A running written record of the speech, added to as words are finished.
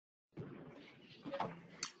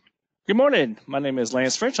Good morning. My name is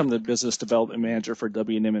Lance French. I'm the Business Development Manager for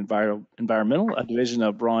W&M Environmental, a division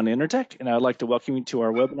of Braun Intertech, and I'd like to welcome you to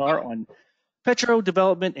our webinar on petro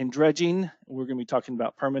development and dredging. We're going to be talking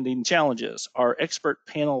about permitting challenges. Our expert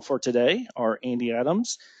panel for today are Andy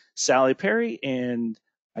Adams, Sally Perry, and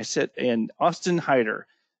Austin Heider.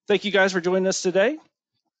 Thank you guys for joining us today.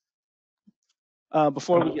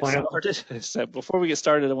 Before we get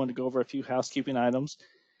started, I want to go over a few housekeeping items.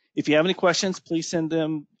 If you have any questions, please send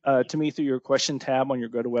them to me through your question tab on your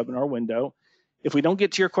GoToWebinar window. If we don't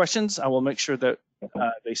get to your questions, I will make sure that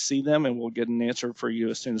they see them and we'll get an answer for you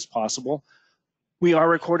as soon as possible. We are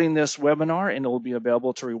recording this webinar and it will be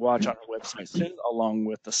available to rewatch on our website soon along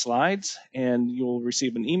with the slides, and you'll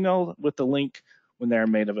receive an email with the link when they're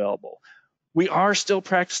made available. We are still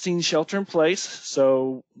practicing shelter in place,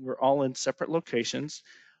 so we're all in separate locations.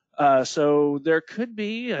 So there could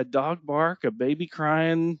be a dog bark, a baby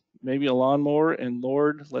crying, maybe a lawnmower, and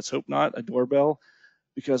Lord, let's hope not, a doorbell,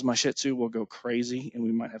 because my Shih Tzu will go crazy and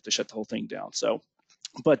we might have to shut the whole thing down. So,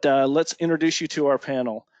 but let's introduce you to our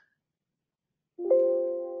panel.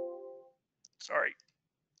 Sorry.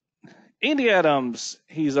 Andy Adams,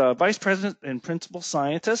 he's a Vice President and Principal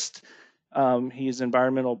Scientist. He's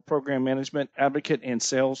Environmental Program Management Advocate and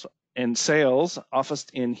Sales Office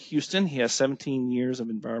in Houston. He has 17 years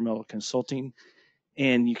of environmental consulting,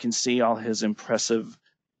 and you can see all his impressive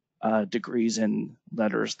degrees and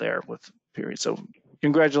letters there with periods. So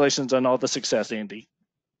congratulations on all the success, Andy.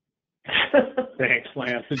 Thanks,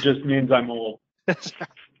 Lance. It just means I'm old.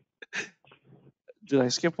 Did I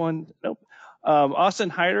skip one? Nope.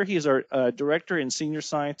 Austin Heider, he is our Director and Senior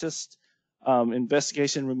Scientist,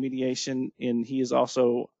 Investigation Remediation, and he is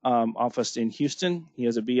also officed in Houston. He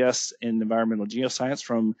has a BS in Environmental Geoscience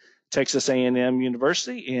from Texas A&M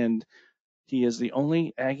University, and he is the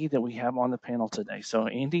only Aggie that we have on the panel today. So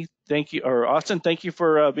Andy, thank you, or Austin, thank you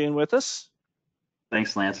for being with us.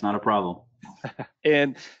 Thanks, Lance, not a problem.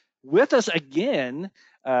 And with us again,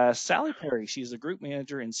 Sally Perry. She's the Group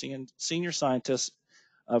Manager and Senior Scientist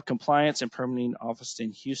of Compliance and Permitting Office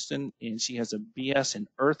in Houston, and she has a BS in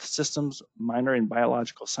Earth Systems, minor in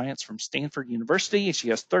Biological Science from Stanford University, and she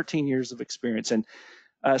has 13 years of experience. And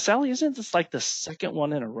Sally, isn't this like the second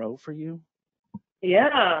one in a row for you?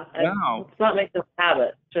 Yeah. Wow. Let's not make this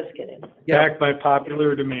habit. Just kidding. Yeah. Backed by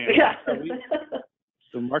popular demand. Yeah.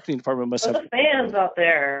 The marketing department must have fans out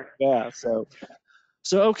there. Yeah. So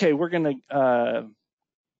okay, we're gonna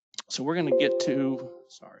get to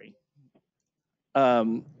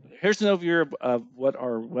here's an overview of what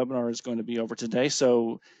our webinar is going to be over today.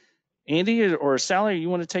 So Andy or Sally, you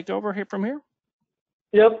want to take over here from here?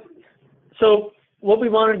 Yep. So what we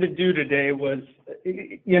wanted to do today was,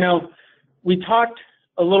 we talked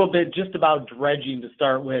a little bit just about dredging to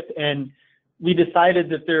start with, and we decided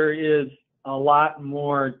that there is a lot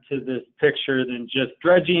more to this picture than just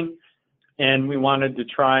dredging, and we wanted to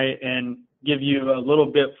try and give you a little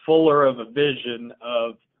bit fuller of a vision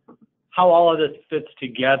of how all of this fits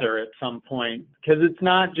together at some point, because it's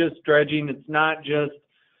not just dredging, it's not just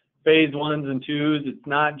phase 1s and 2s, it's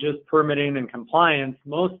not just permitting and compliance.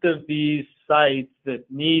 Most of these sites that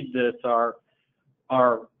need this are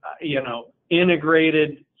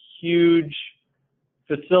integrated, huge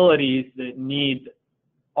facilities that need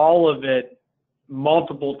all of it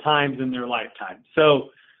multiple times in their lifetime. So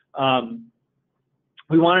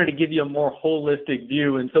we wanted to give you a more holistic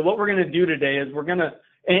view. And so what we're going to do today is we're going to,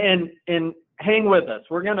 and hang with us,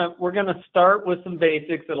 we're going to start with some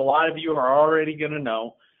basics that a lot of you are already going to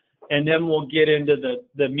know, and then we'll get into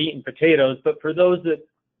the meat and potatoes. But for those that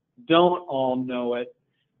don't all know it,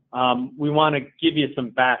 we want to give you some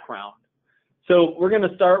background. So we're going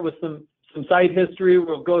to start with some site history.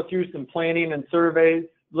 We'll go through some planning and surveys,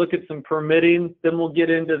 look at some permitting, then we'll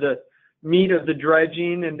get into the meat of the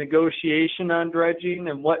dredging and negotiation on dredging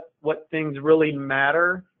and what things really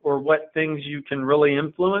matter or what things you can really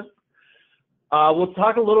influence. We'll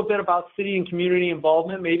talk a little bit about city and community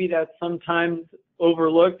involvement. Maybe that's sometimes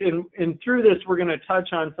overlooked. And through this, we're going to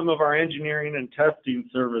touch on some of our engineering and testing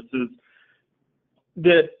services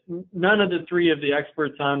that none of the three of the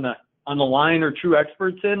experts on the line are true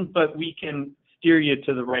experts in, but we can steer you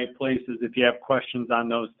to the right places if you have questions on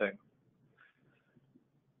those things.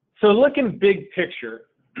 So looking big picture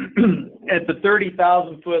at the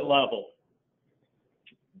 30,000 foot level,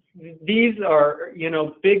 these are,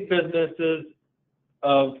 big businesses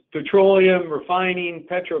of petroleum refining,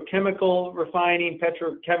 petrochemical refining,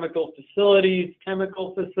 petrochemical facilities,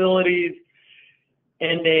 chemical facilities,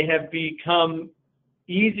 and they have become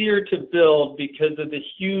easier to build because of the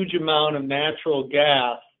huge amount of natural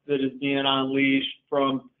gas that is being unleashed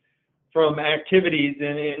from activities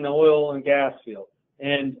in the oil and gas field.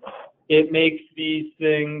 And it makes these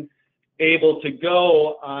things able to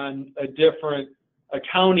go on a different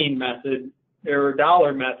accounting method or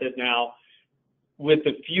dollar method now with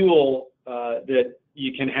the fuel that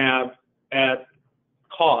you can have at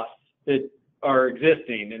costs that are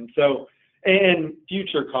existing, and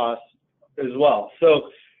future costs as well. So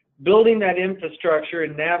building that infrastructure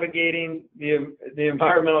and navigating the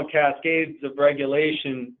environmental cascades of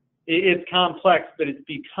regulation, it's complex, but it's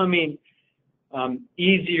becoming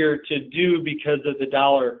easier to do because of the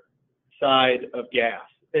dollar side of gas.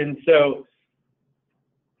 And so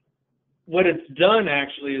what it's done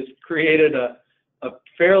actually is created a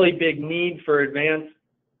fairly big need for advanced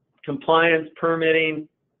compliance, permitting,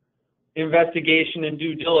 investigation, and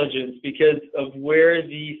due diligence because of where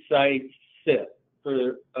these sites sit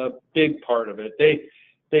for a big part of it. They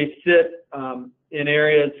sit in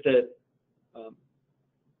areas that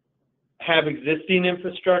have existing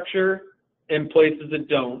infrastructure and places that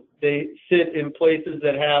don't. They sit in places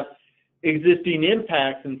that have existing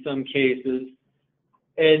impacts in some cases,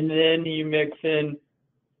 and then you mix in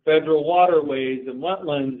federal waterways and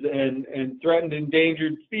wetlands and threatened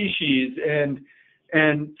endangered species and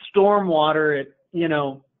stormwater at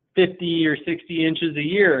 50 or 60 inches a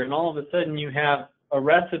year, and all of a sudden you have a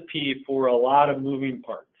recipe for a lot of moving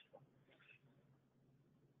parts.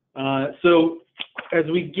 So as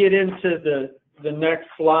we get into the next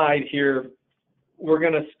slide here, we're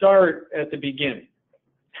going to start at the beginning.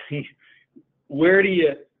 Where do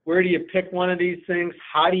you pick one of these things?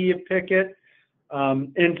 How do you pick it?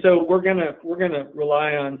 And so we're gonna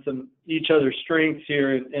rely on each other's strengths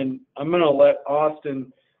here, and I'm gonna let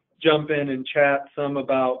Austin jump in and chat some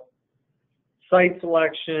about site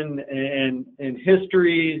selection and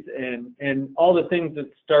histories and all the things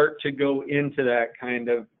that start to go into that kind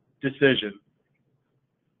of decision.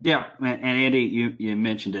 Yeah, and Andy, you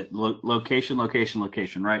mentioned it. Location,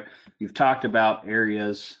 right? You've talked about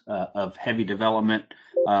areas of heavy development,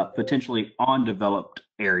 potentially undeveloped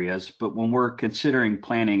areas, but when we're considering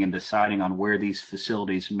planning and deciding on where these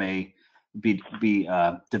facilities may be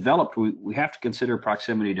developed, we have to consider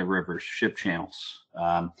proximity to rivers, ship channels,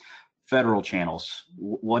 federal channels.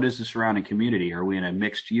 What is the surrounding community? Are we in a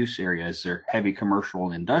mixed use area? Is there heavy commercial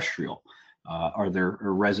and industrial? Are there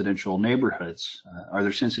residential neighborhoods? Are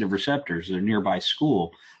there sensitive receptors? Is there nearby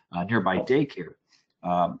school, nearby daycare?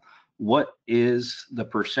 What is the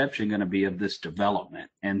perception going to be of this development?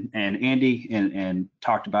 And Andy and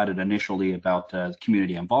talked about it initially about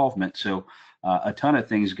community involvement. So a ton of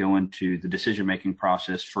things go into the decision-making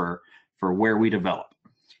process for where we develop.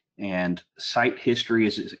 And site history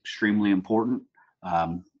is extremely important.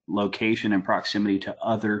 Location and proximity to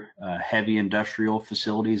other heavy industrial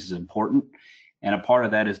facilities is important. And a part of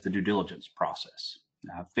that is the due diligence process.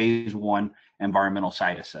 Phase one, environmental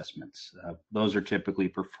site assessments. Those are typically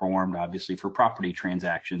performed, obviously, for property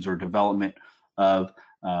transactions or development of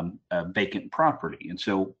vacant property. And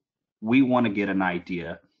so we want to get an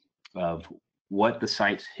idea of what the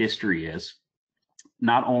site's history is,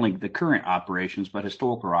 not only the current operations, but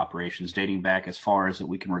historical operations dating back as far as that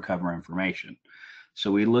we can recover information. So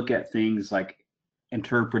we look at things like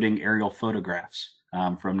interpreting aerial photographs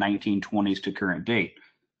from 1920s to current date.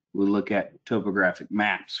 We look at topographic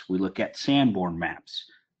maps. We look at sandborne maps.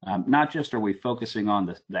 Not just are we focusing on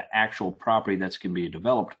the actual property that's going to be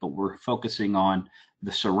developed, but we're focusing on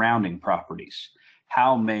the surrounding properties.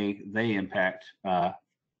 How may they impact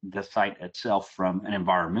the site itself from an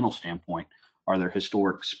environmental standpoint? Are there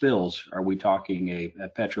historic spills? Are we talking a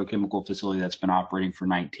petrochemical facility that's been operating for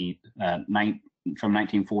from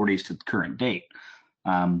 1940s to the current date?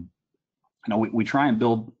 We try and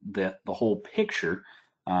build the whole picture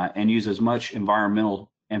and use as much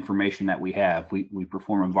environmental information that we have. We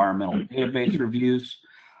perform environmental database reviews.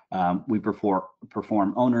 We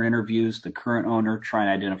perform owner interviews, the current owner, try and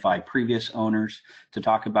identify previous owners to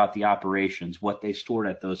talk about the operations, what they stored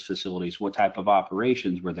at those facilities, what type of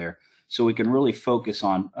operations were there, so we can really focus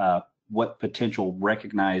on what potential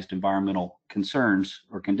recognized environmental concerns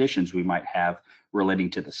or conditions we might have relating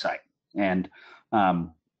to the site. And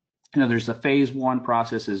there's the phase one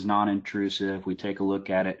process is non-intrusive. We take a look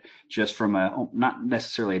at it just from not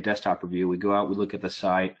necessarily a desktop review. We go out, we look at the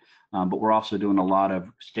site, but we're also doing a lot of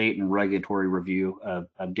state and regulatory review of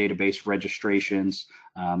database registrations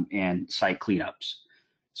and site cleanups.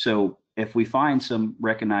 So if we find some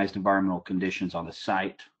recognized environmental conditions on the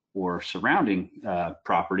site or surrounding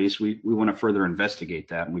properties, we want to further investigate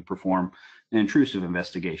that, and we perform an intrusive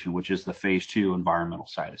investigation, which is the phase two environmental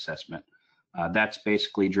site assessment. That's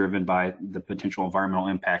basically driven by the potential environmental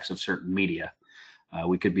impacts of certain media.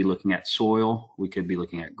 We could be looking at soil, we could be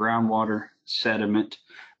looking at groundwater, sediment,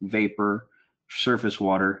 vapor, surface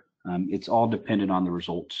water, It's all dependent on the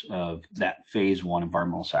results of that phase 1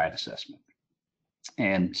 environmental site assessment.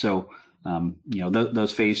 And so,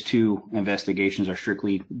 those phase 2 investigations are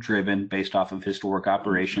strictly driven based off of historic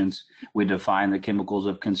operations. We define the chemicals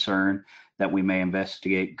of concern that we may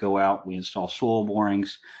investigate, go out, we install soil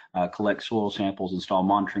borings, collect soil samples, install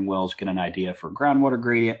monitoring wells, get an idea for groundwater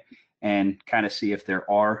gradient, and kind of see if there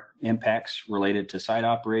are impacts related to site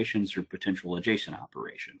operations or potential adjacent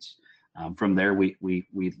operations. From there, we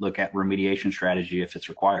look at remediation strategy if it's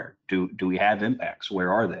required. Do we have impacts?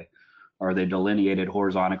 Where are they? Are they delineated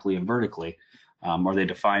horizontally and vertically? Are they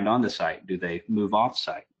defined on the site? Do they move off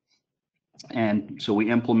site? And so we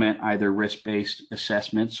implement either risk-based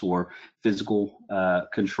assessments or physical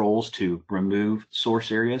controls to remove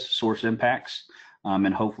source areas, source impacts,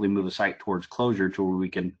 and hopefully move a site towards closure to where we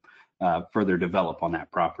can further develop on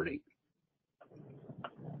that property.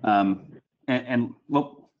 And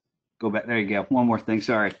well, go back, there you go. One more thing,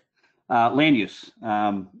 sorry. Land use.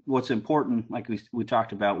 What's important, like we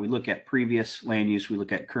talked about, we look at previous land use, we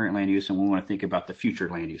look at current land use, and we want to think about the future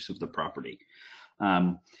land use of the property.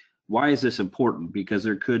 Why is this important? Because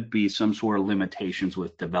there could be some sort of limitations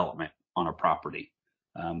with development on a property.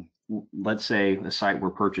 Let's say the site we're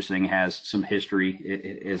purchasing has some history,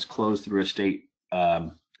 it is closed through a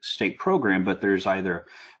state program, but there's either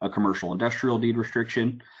a commercial industrial deed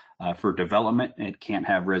restriction for development. It can't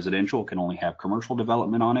have residential, it can only have commercial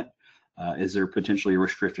development on it. Is there potentially a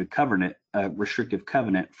restrictive covenant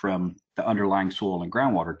from the underlying soil and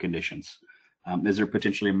groundwater conditions? Is there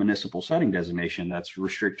potentially a municipal siting designation that's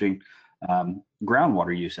restricting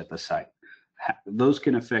groundwater use at the site? Those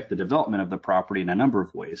can affect the development of the property in a number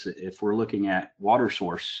of ways. If we're looking at water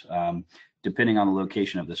source, depending on the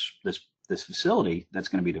location of this facility that's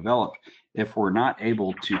going to be developed, if we're not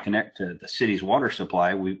able to connect to the city's water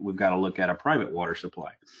supply, we've got to look at a private water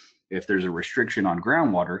supply. If there's a restriction on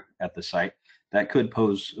groundwater at the site, that could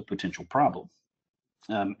pose a potential problem.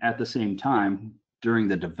 At the same time, during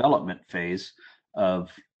the development phase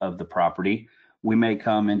of the property, we may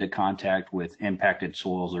come into contact with impacted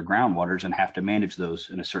soils or groundwaters and have to manage those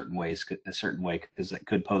in a certain way, because that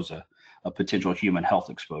could pose a potential human health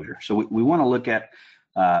exposure. So we want to look at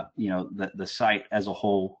the site as a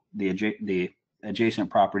whole, the adjacent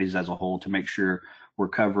properties as a whole, to make sure we're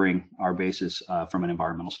covering our bases from an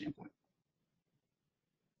environmental standpoint.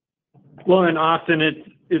 Well, and often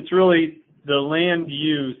it's really the land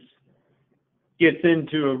use gets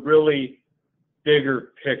into a really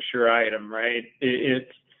bigger picture item, right?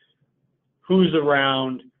 It's who's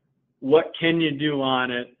around, what can you do on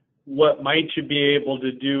it, what might you be able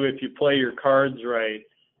to do if you play your cards right.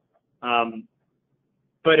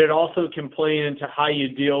 But it also can play into how you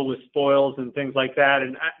deal with spoils and things like that.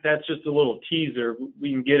 And that's just a little teaser.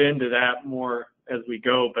 We can get into that more as we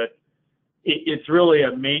go, but it's really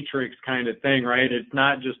a matrix kind of thing, right? It's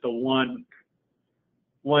not just a one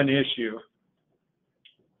issue.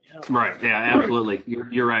 Right. Yeah, absolutely.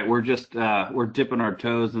 You're right. We're just we're dipping our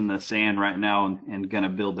toes in the sand right now and going to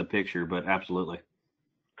build the picture, but absolutely.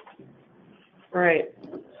 Right.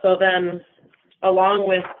 So then, along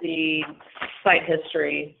with the site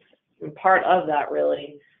history, and part of that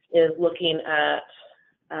really is looking at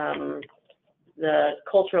the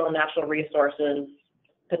cultural and natural resources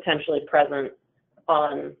potentially present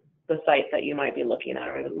on the site that you might be looking at,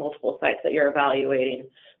 or the multiple sites that you're evaluating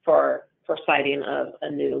for siting of a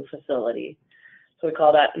new facility. So we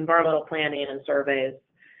call that environmental planning and surveys.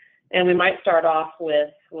 And we might start off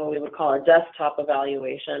with what we would call a desktop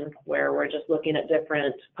evaluation, where we're just looking at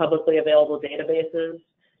different publicly available databases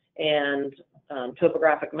and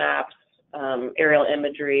topographic maps, aerial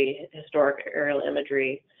imagery, historic aerial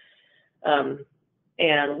imagery,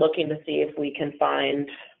 and looking to see if we can find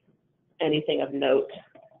anything of note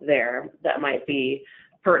there that might be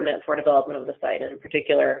pertinent for development of the site, in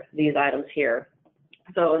particular these items here.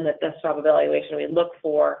 So in the desktop evaluation, we look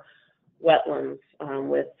for wetlands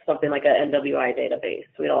with something like an NWI database.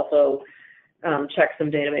 We'd also check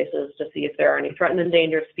some databases to see if there are any threatened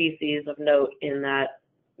endangered species of note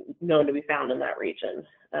known to be found in that region.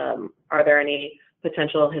 Are there any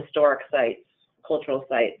potential historic sites, cultural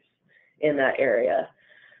sites in that area?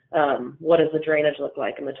 What does the drainage look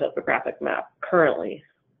like in the topographic map currently?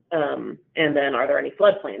 And then are there any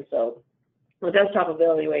floodplains? So the desktop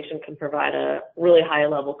evaluation can provide a really high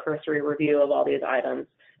level cursory review of all these items.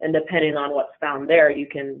 And depending on what's found there, you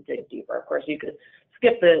can dig deeper. Of course, you could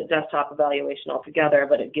skip the desktop evaluation altogether,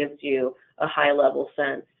 but it gives you a high level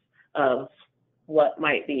sense of what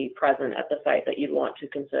might be present at the site that you'd want to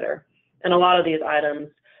consider. And a lot of these items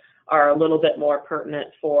are a little bit more pertinent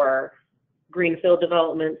for greenfield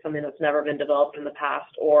development, something that's never been developed in the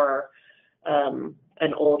past, or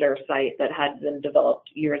an older site that had been developed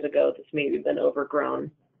years ago that's maybe been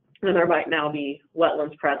overgrown. And there might now be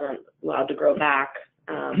wetlands present, allowed to grow back,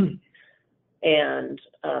 and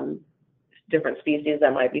different species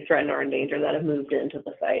that might be threatened or endangered that have moved into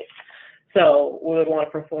the site. So we would want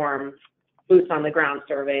to perform boots on the ground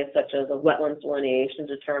surveys, such as a wetlands delineation,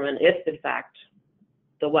 to determine if, in fact,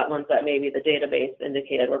 the wetlands that maybe the database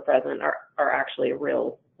indicated were present are actually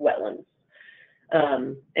real wetlands,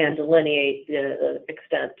 and delineate the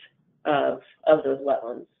extent of those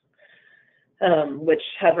wetlands, which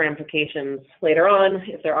have ramifications later on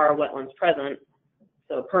if there are wetlands present.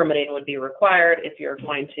 So permitting would be required if you're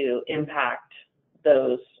going to impact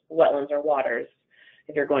those wetlands or waters,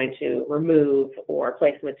 if you're going to remove or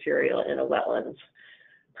place material in a wetlands.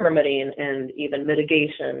 Permitting and even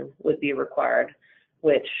mitigation would be required,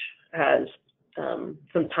 which has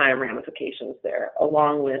some time ramifications there,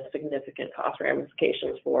 along with significant cost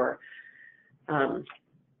ramifications for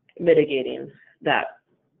mitigating that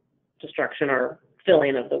destruction or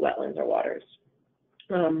filling of the wetlands or waters.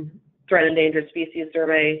 Threat endangered species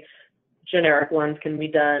survey, generic ones can be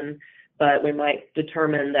done, but we might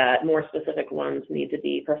determine that more specific ones need to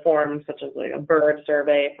be performed, such as like a bird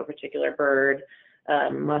survey for a particular bird,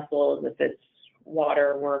 mussels if it's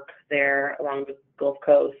water work there along the Gulf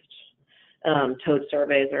Coast. Toad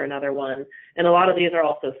surveys are another one. And a lot of these are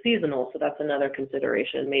also seasonal, so that's another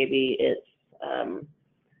consideration. Maybe it's,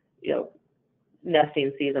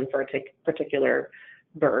 nesting season for a particular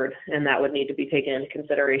bird, and that would need to be taken into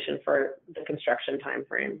consideration for the construction time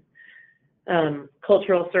frame.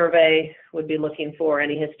 Cultural survey would be looking for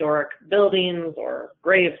any historic buildings or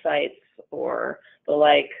grave sites or the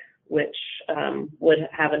like, which would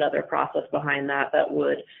have another process behind that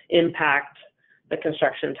would impact the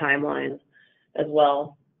construction timeline as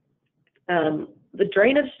well. The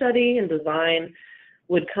drainage study and design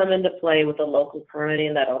would come into play with the local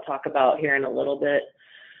permitting that I'll talk about here in a little bit,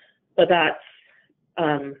 but that's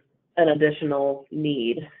an additional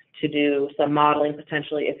need to do some modeling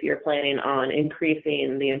potentially if you're planning on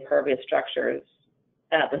increasing the impervious structures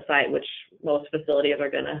at the site, which most facilities are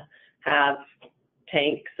going to have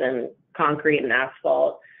tanks and concrete and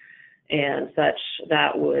asphalt and such.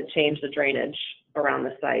 That would change the drainage around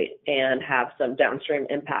the site and have some downstream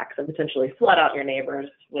impacts and potentially flood out your neighbors,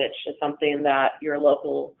 which is something that your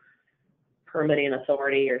local permitting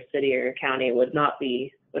authority or city or your county would not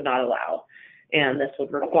allow. And this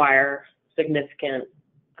would require significant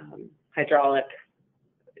hydraulic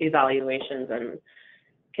evaluations and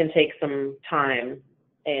can take some time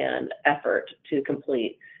and effort to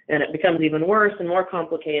complete. And it becomes even worse and more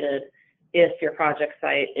complicated if your project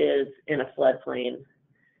site is in a floodplain.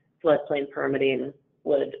 Floodplain permitting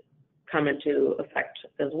would come into effect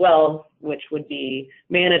as well, which would be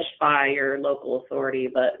managed by your local authority,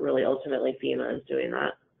 but really ultimately FEMA is doing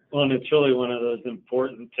that. Well, and it's really one of those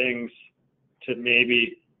important things to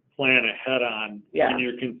maybe plan ahead on when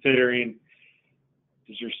you're considering,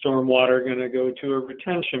 is your stormwater going to go to a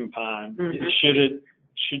retention pond? Mm-hmm.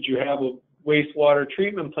 Should you have a wastewater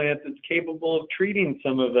treatment plant that's capable of treating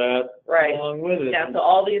some of that along with it? Yeah, so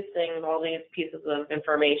all these things, all these pieces of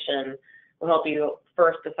information will help you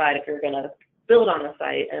first decide if you're going to build on the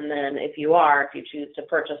site, and then if you choose to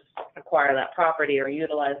acquire that property or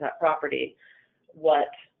utilize that property, what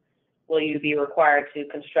will you be required to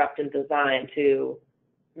construct and design to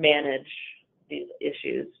manage these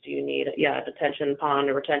issues? Do you need a detention pond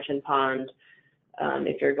or retention pond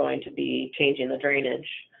if you're going to be changing the drainage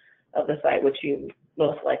of the site, which you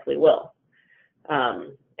most likely will?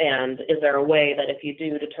 And is there a way that if you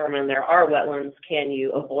do determine there are wetlands, can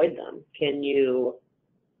you avoid them? Can you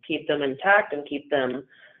keep them intact and keep them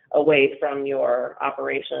away from your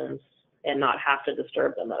operations and not have to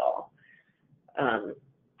disturb them at all?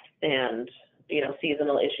 And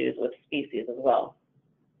seasonal issues with species as well.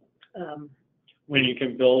 When you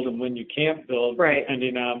can build and when you can't build,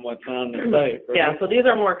 depending on what's on the site. Right? Yeah, so these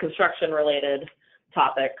are more construction-related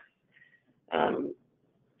topics.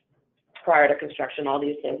 Prior to construction, all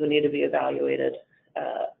these things would need to be evaluated,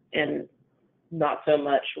 and not so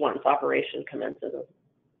much once operation commences,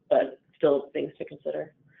 but still things to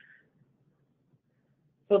consider.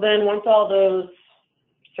 So then once all those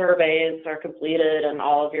surveys are completed and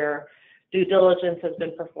all of your due diligence has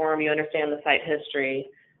been performed, you understand the site history,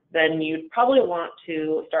 then you'd probably want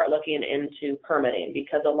to start looking into permitting,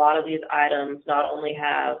 because a lot of these items not only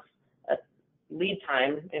have a lead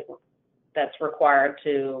time that's required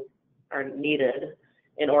or needed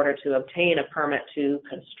in order to obtain a permit to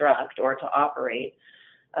construct or to operate,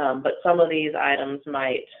 but some of these items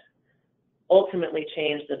might ultimately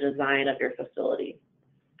change the design of your facility.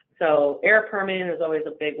 So air permitting is always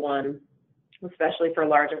a big one. especially for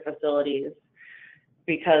larger facilities,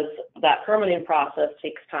 because that permitting process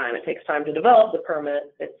takes time. It takes time to develop the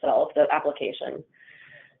permit itself, the application,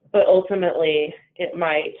 but ultimately it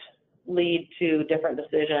might lead to different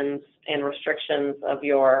decisions and restrictions of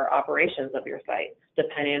your operations of your site,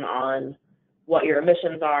 depending on what your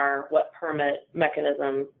emissions are, what permit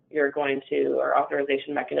mechanism you're going to, or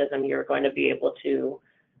authorization mechanism you're going to be able to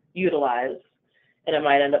utilize. And it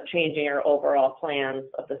might end up changing your overall plans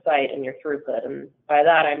of the site and your throughput. And by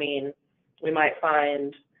that, I mean, we might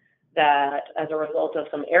find that as a result of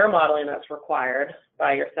some air modeling that's required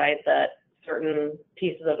by your site, that certain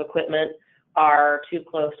pieces of equipment are too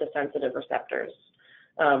close to sensitive receptors.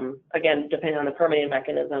 Again, depending on the permitting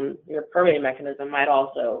mechanism, your permitting mechanism might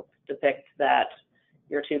also depict that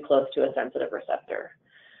you're too close to a sensitive receptor.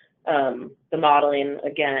 The modeling,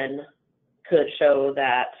 again, could show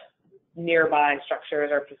that nearby structures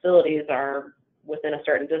or facilities are within a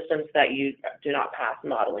certain distance that you do not pass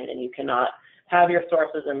modeling, and you cannot have your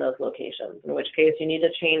sources in those locations, in which case you need to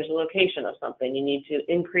change the location of something. You need to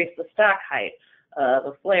increase the stack height of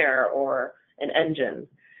a flare or an engine,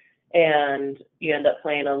 and you end up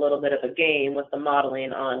playing a little bit of a game with the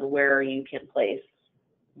modeling on where you can place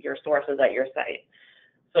your sources at your site.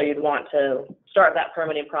 So you'd want to start that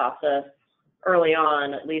permitting process early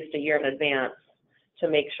on, at least a year in advance, to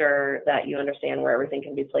make sure that you understand where everything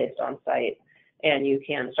can be placed on site and you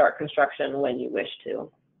can start construction when you wish to.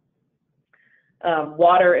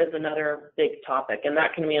 Water is another big topic, and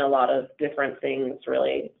that can mean a lot of different things,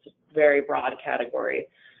 really. It's a very broad category,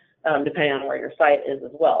 depending on where your site is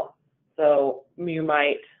as well. So you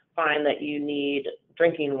might find that you need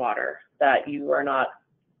drinking water, that you are not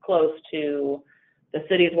close to the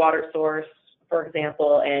city's water source, for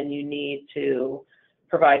example, and you need to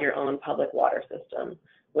provide your own public water system,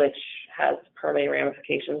 which has permitting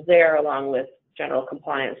ramifications there, along with general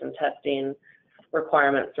compliance and testing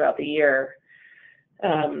requirements throughout the year,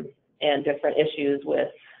 and different issues with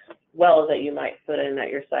wells that you might put in at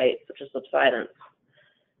your site, such as subsidence.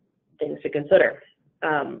 Things to consider.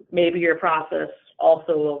 Maybe your process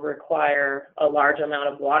also will require a large amount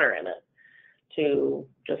of water in it to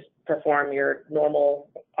just perform your normal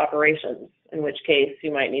operations, in which case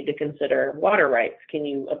you might need to consider water rights. Can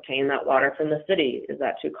you obtain that water from the city? Is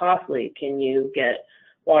that too costly? Can you get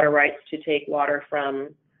water rights to take water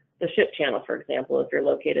from the ship channel, for example, if you're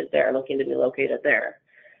located there, looking to be located there?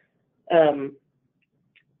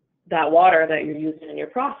 That water that you're using in your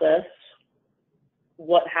process,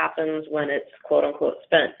 what happens when it's quote unquote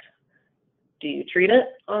spent? Do you treat it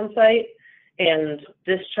on site and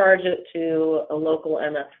discharge it to a local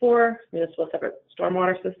MS4, municipal separate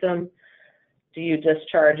stormwater system? Do you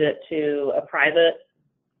discharge it to a private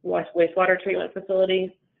wastewater treatment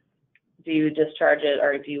facility? Do you discharge it,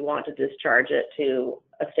 or do you want to discharge it to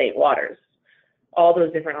a state waters? All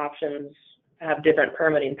those different options have different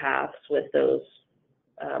permitting paths with those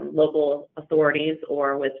local authorities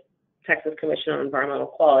or with Texas Commission on Environmental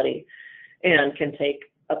Quality, and can take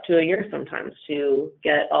up to a year sometimes to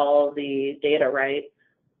get all the data right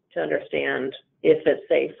to understand if it's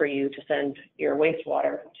safe for you to send your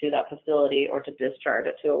wastewater to that facility or to discharge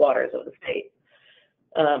it to the waters of the state.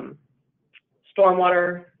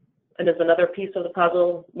 Stormwater is another piece of the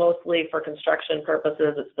puzzle, mostly for construction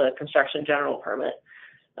purposes. It's the construction general permit.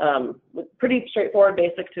 Pretty straightforward,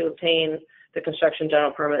 basic to obtain the construction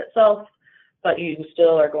general permit itself, but you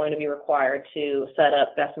still are going to be required to set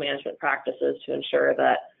up best management practices to ensure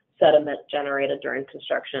that sediment generated during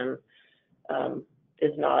construction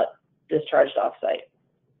is not discharged off-site,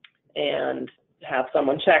 and have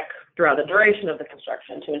someone check throughout the duration of the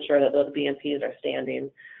construction to ensure that those BMPs are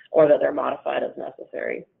standing or that they're modified as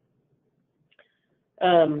necessary.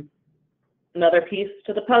 Another piece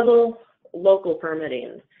to the puzzle, local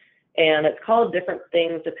permitting. And it's called different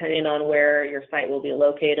things depending on where your site will be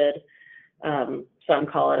located. Some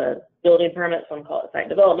call it a building permit, some call it site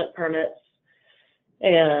development permits.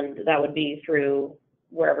 And that would be through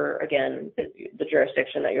wherever, again, the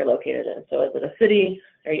jurisdiction that you're located in. So is it a city?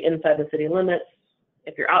 Are you inside the city limits?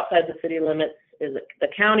 If you're outside the city limits, is it the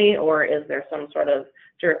county, or is there some sort of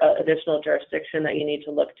additional jurisdiction that you need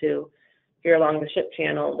to look to? If you're along the ship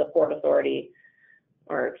channel, the Port Authority,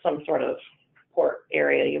 or some sort of port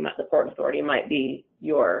area, the Port Authority might be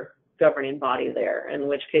your governing body there, in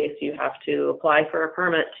which case you have to apply for a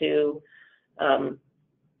permit to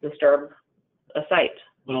disturb a site.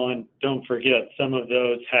 Well, and don't forget, some of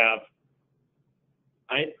those have,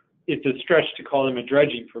 it's a stretch to call them a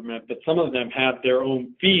dredging permit, but some of them have their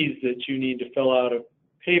own fees that you need to fill out of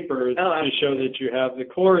papers to show that you have the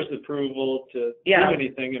Corps' approval to do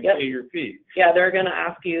anything and pay your fee. Yeah, they're going to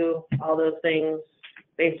ask you all those things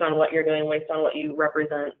based on what you're doing, based on what you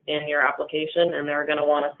represent in your application, and they're going to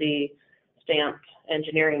want to see stamped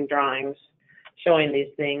engineering drawings showing these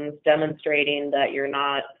things, demonstrating that you're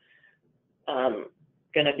not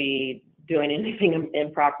going to be doing anything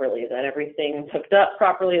improperly, that everything's hooked up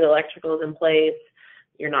properly, the electrical is in place,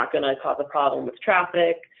 you're not going to cause a problem with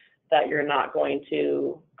traffic, that you're not going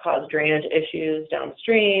to cause drainage issues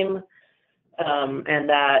downstream, and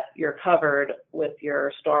that you're covered with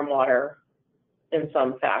your stormwater in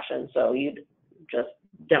some fashion. So you just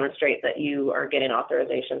demonstrate that you are getting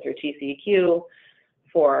authorization through TCEQ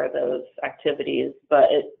for those activities, but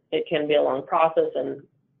it can be a long process, and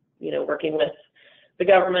working with the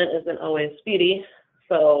government isn't always speedy.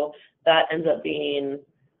 So that ends up being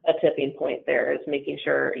a tipping point there, is making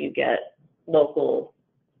sure you get local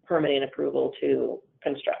permitting approval to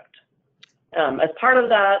construct. As part of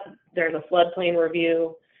that, there's a floodplain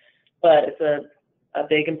review, but it's a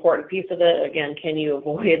big important piece of it. Again, can you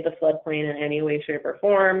avoid the floodplain in any way, shape, or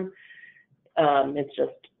form? It's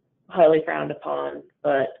just highly frowned upon,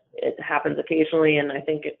 but it happens occasionally, and I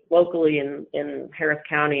think locally in Harris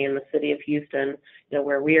County, in the city of Houston,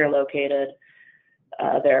 where we are located,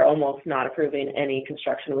 they're almost not approving any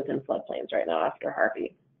construction within floodplains right now after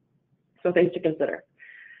Harvey. So things to consider.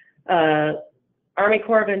 Army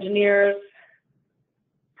Corps of Engineers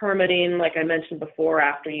permitting, like I mentioned before,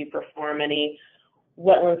 after you perform any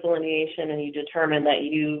wetlands delineation and you determine that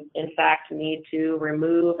you in fact need to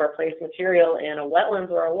remove or place material in a wetlands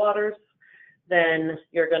or a waters, then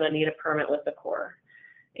you're going to need a permit with the Corps.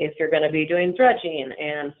 If you're going to be doing dredging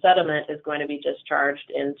and sediment is going to be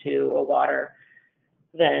discharged into a water,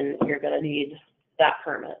 then you're going to need that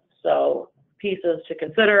permit. So pieces to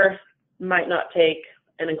consider, might not take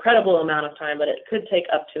an incredible amount of time, but it could take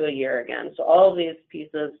up to a year again. So all of these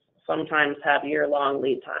pieces sometimes have year-long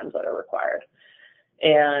lead times that are required.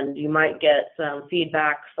 And you might get some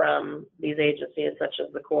feedback from these agencies, such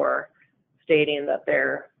as the Corps, stating that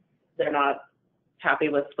they're not happy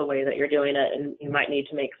with the way that you're doing it, and you might need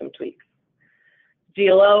to make some tweaks.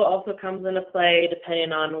 GLO also comes into play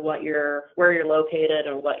depending on where you're located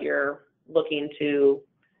and what you're looking to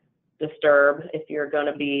disturb. If you're going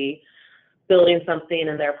to be building something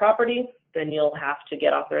in their property, then you'll have to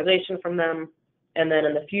get authorization from them. And then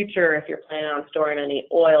in the future, if you're planning on storing any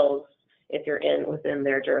oils, if you're within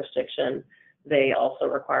their jurisdiction, they also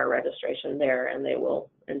require registration there, and they will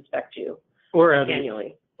inspect you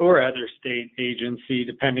annually. Or other state agency,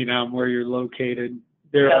 depending on where you're located.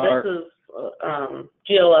 This is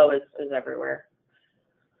GLO is everywhere,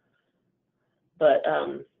 but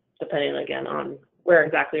depending again on where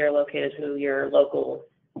exactly you're located, who your local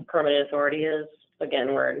permitting authority is.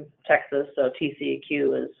 Again, we're in Texas, so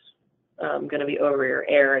TCEQ is going to be over your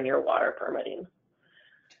air and your water permitting.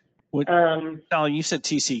 You said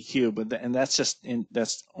TCEQ, but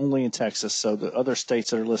that's only in Texas. So the other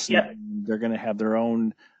states that are listening, they're going to have their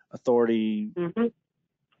own authority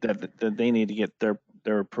that they need to get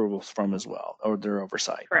their approvals from as well, or their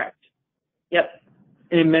oversight. Correct. Yep.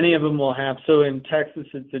 And many of them will have, so in Texas,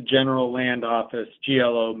 it's a general land office,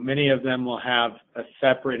 GLO. Many of them will have a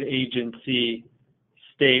separate agency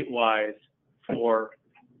statewide for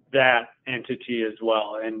that entity as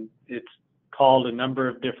well. And it's called a number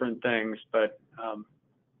of different things, but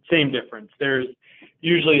same difference. There's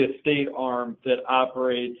usually a state arm that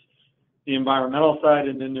operates the environmental side,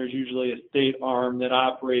 and then there's usually a state arm that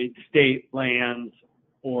operates state lands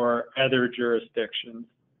or other jurisdictions.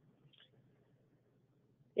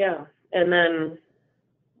 Yeah, and then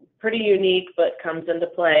pretty unique, but comes into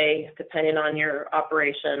play depending on your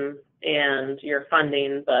operation and your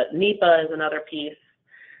funding. But NEPA is another piece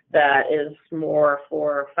that is more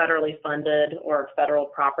for federally funded or federal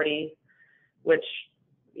property, which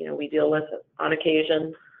we deal with on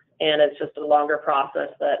occasion, and it's just a longer process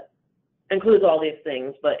that includes all these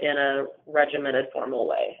things, but in a regimented, formal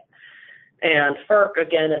way. And FERC,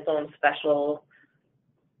 again, its own special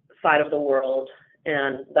side of the world,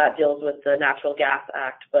 and that deals with the Natural Gas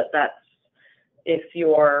Act, but that's if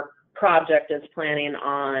your project is planning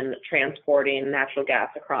on transporting natural gas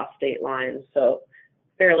across state lines. So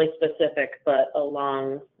fairly specific, but a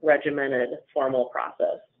long, regimented, formal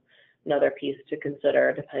process. Another piece to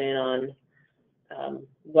consider depending on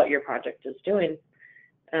what your project is doing.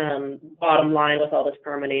 Bottom line with all this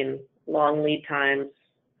permitting, long lead times,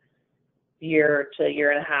 year to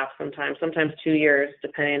year and a half, sometimes 2 years,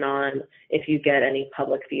 depending on if you get any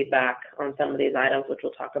public feedback on some of these items, which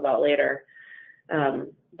we'll talk about later.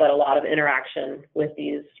 But a lot of interaction with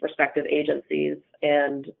these respective agencies,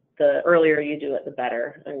 and the earlier you do it, the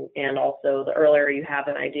better. And also the earlier you have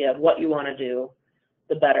an idea of what you want to do,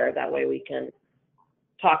 the better. That way we can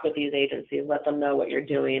talk with these agencies, let them know what you're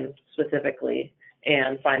doing specifically,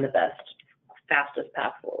 and find the best, fastest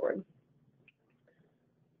path forward.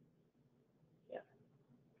 Yeah.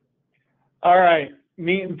 All right,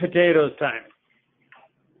 meat and potatoes time.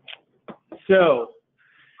 So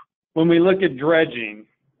when we look at dredging,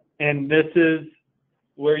 and this is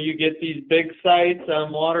where you get these big sites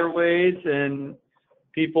on waterways and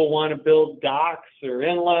people want to build docks or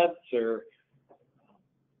inlets or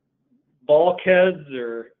bulkheads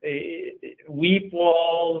or weep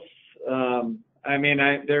walls. I mean,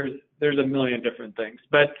 there's a million different things.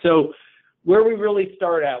 But so where we really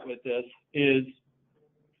start out with this is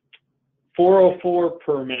 404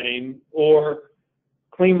 permitting or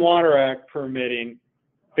Clean Water Act permitting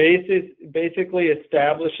basically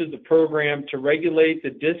establishes a program to regulate the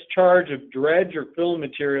discharge of dredge or fill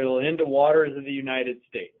material into waters of the United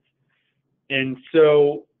States. And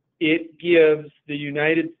so it gives the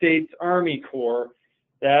United States Army Corps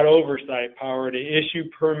that oversight power to issue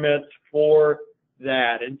permits for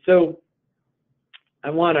that. And so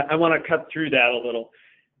I want to cut through that a little.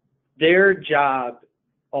 Their job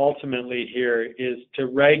ultimately here is to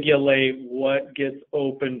regulate what gets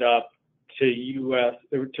opened up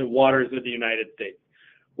to waters of the United States,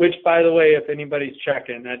 which, by the way, if anybody's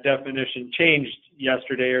checking, that definition changed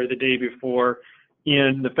yesterday or the day before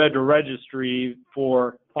in the Federal Registry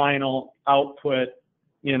for final output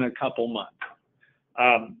in a couple months.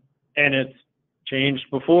 And it's changed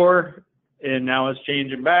before, and now it's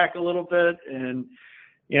changing back a little bit, and,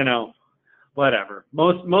 you know, whatever.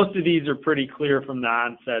 Most of these are pretty clear from the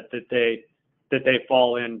onset that they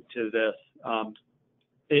fall into this.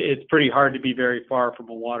 It's pretty hard to be very far from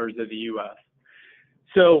the waters of the U.S.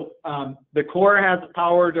 So the Corps has the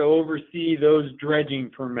power to oversee those dredging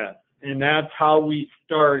permits, and that's how we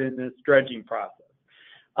start in this dredging process.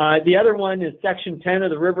 The other one is Section 10 of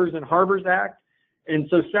the Rivers and Harbors Act, and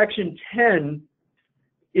so Section 10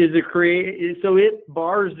 is so it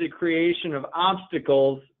bars the creation of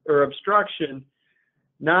obstacles or obstruction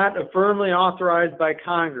not firmly authorized by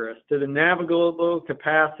Congress to the navigable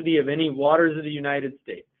capacity of any waters of the United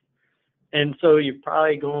States. And so you're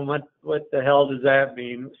probably going, what the hell does that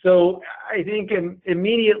mean? So I think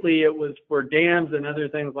immediately it was for dams and other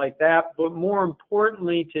things like that, but more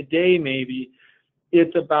importantly today maybe,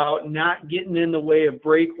 it's about not getting in the way of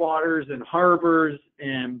breakwaters and harbors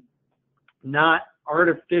and not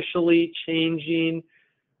artificially changing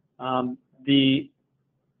the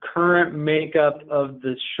current makeup of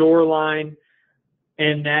the shoreline,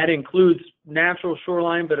 and that includes natural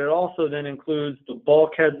shoreline, but it also then includes the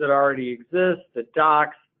bulkheads that already exist, the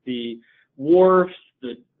docks, the wharfs,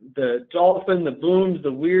 the dolphin, the booms,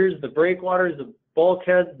 the weirs, the breakwaters, the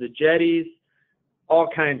bulkheads, the jetties, all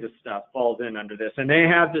kinds of stuff falls in under this. And they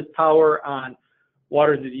have this power on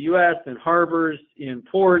waters of the U.S. and harbors, in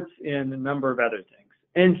ports, and a number of other things.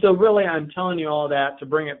 And so really I'm telling you all that to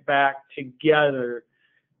bring it back together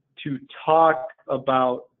to talk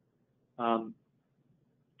about,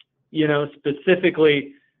 you know,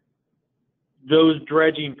 specifically those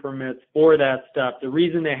dredging permits for that stuff. The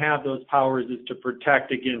reason they have those powers is to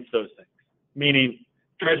protect against those things, meaning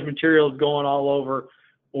dredge materials going all over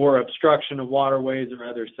or obstruction of waterways or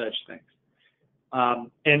other such things.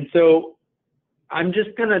 And so I'm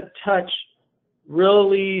just going to touch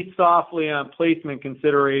really softly on placement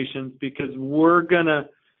considerations because we're going to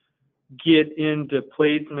get into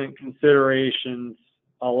placement considerations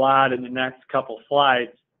a lot in the next couple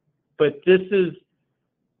slides. But this is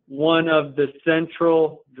one of the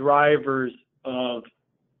central drivers of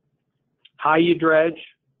how you dredge,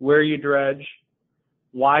 where you dredge,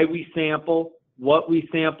 why we sample, what we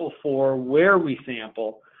sample for, where we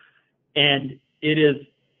sample, and it is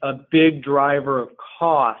a big driver of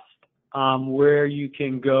cost where you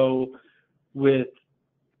can go with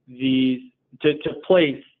these to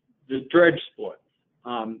place the dredge splits.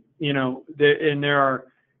 You know, and there are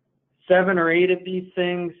 7 or 8 of these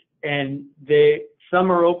things, and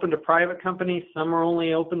some are open to private companies, some are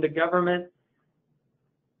only open to government.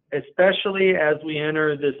 Especially as we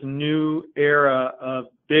enter this new era of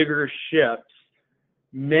bigger ships,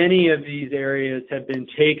 many of these areas have been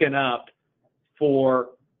taken up for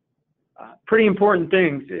pretty important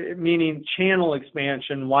things, meaning channel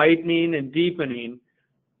expansion, widening and deepening,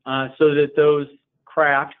 so that those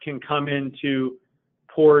craft can come into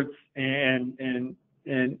ports and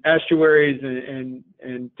estuaries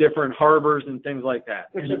and different harbors and things like that.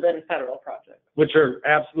 Which have been federal projects. Which are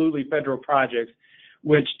absolutely federal projects,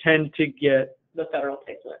 which tend to get the federal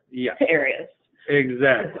placement yeah, areas.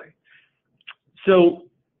 Exactly. So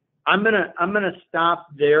I'm gonna stop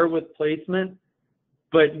there with placement,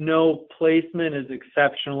 but no, placement is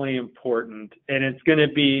exceptionally important, and it's going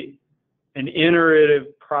to be an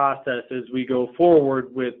iterative process as we go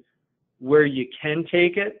forward with where you can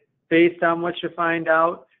take it based on what you find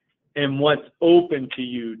out and what's open to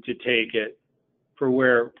you to take it for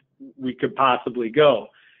where we could possibly go.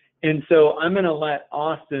 And so I'm going to let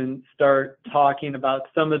Austin start talking about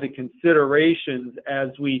some of the considerations as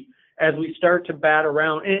we start to bat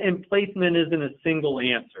around. And placement isn't a single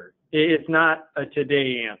answer. It's not a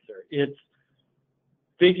today answer. It's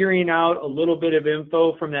figuring out a little bit of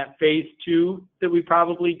info from that phase 2 that we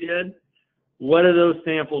probably did. What do those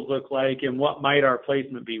samples look like, and what might our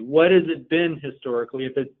placement be? What has it been historically?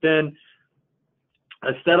 If it's been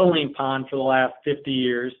a settling pond for the last 50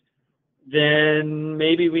 years, then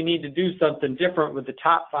maybe we need to do something different with the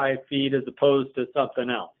top 5 feet as opposed to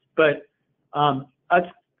something else. But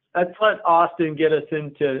let's let Austin get us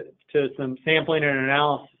into some sampling and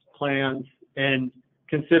analysis plans and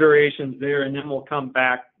considerations there, and then we'll come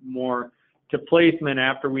back more to placement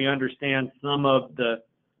after we understand some of the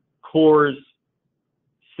Corps'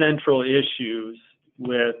 central issues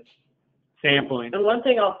with sampling. And one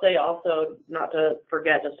thing I'll say also, not to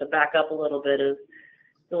forget, just to back up a little bit, is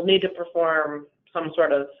you'll need to perform some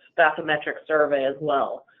sort of bathymetric survey as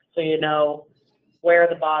well, so you know where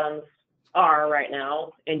the bottoms are right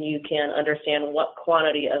now, and you can understand what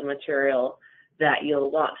quantity of material that you'll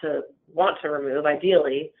want to remove,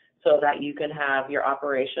 ideally, so that you can have your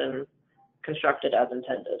operation constructed as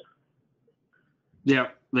intended. Yeah,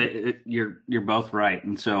 you're both right.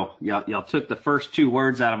 And so y'all took the first 2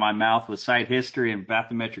 words out of my mouth with site history and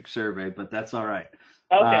bathymetric survey, but that's all right.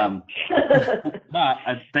 Okay. But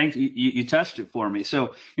I think you touched it for me.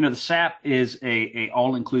 So, the SAP is a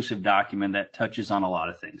all-inclusive document that touches on a lot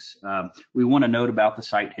of things. We want to note about the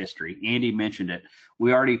site history. Andy mentioned it.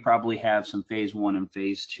 We already probably have some phase 1 and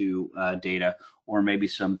phase 2 data, or maybe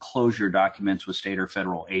some closure documents with state or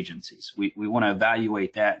federal agencies. We want to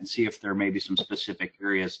evaluate that and see if there may be some specific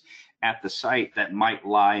areas at the site that might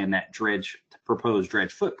lie in that proposed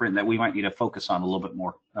dredge footprint that we might need to focus on a little bit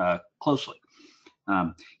more closely.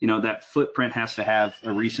 That footprint has to have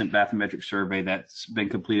a recent bathymetric survey that's been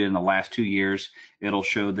completed in the last 2 years. It'll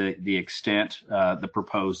show the extent, the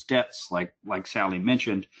proposed depths, like Sally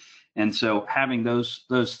mentioned. And so having those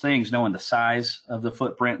things, knowing the size of the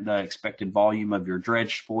footprint, the expected volume of your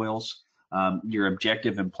dredge spoils, your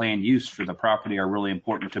objective and planned use for the property are really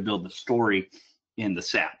important to build the story in the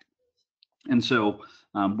SAP. And so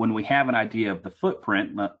when we have an idea of the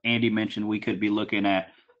footprint, Andy mentioned we could be looking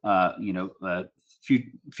at,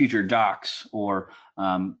 future docks or,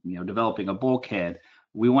 developing a bulkhead.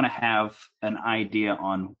 We want to have an idea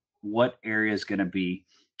on what area of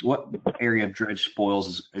dredge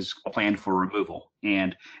spoils is planned for removal.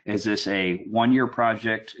 And is this a 1-year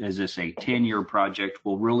project? Is this a 10-year project?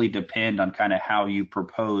 Will really depend on kind of how you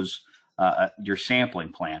propose your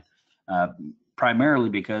sampling plan. Primarily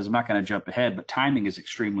because, I'm not going to jump ahead, but timing is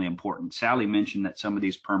extremely important. Sally mentioned that some of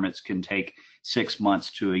these permits can take 6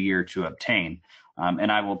 months to a year to obtain.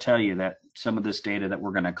 And I will tell you that some of this data that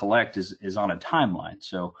we're going to collect is on a timeline.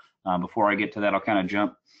 So before I get to that, I'll kind of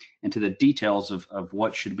jump into the details of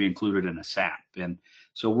what should be included in a SAP. And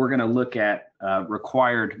so we're going to look at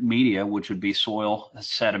required media, which would be soil,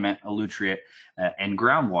 sediment, alluviate, and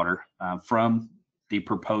groundwater from the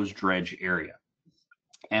proposed dredge area.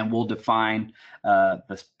 And we'll define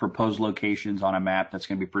the proposed locations on a map that's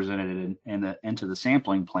going to be presented into the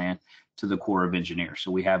sampling plan to the Corps of Engineers.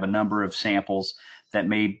 So we have a number of samples that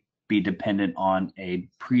may be dependent on a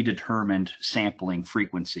predetermined sampling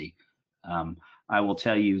frequency. I will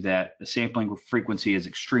tell you that the sampling frequency is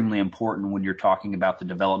extremely important when you're talking about the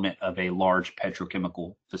development of a large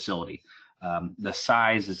petrochemical facility. The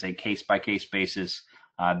size is a case-by-case basis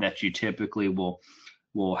that you typically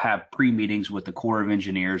will have pre-meetings with the Corps of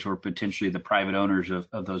Engineers or potentially the private owners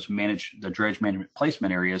of those the dredge management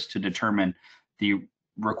placement areas to determine the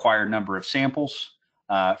required number of samples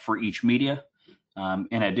for each media.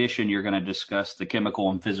 In addition, you're going to discuss the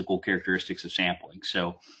chemical and physical characteristics of sampling.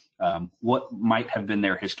 So what might have been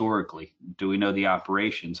there historically? Do we know the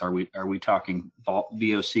operations? Are we talking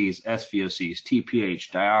VOCs, SVOCs,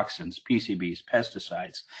 TPH, dioxins, PCBs,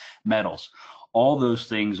 pesticides, metals? All those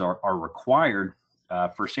things are required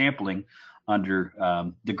for sampling under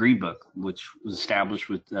the Green Book, which was established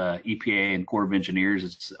with EPA and Corps of Engineers.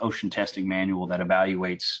 It's the ocean testing manual that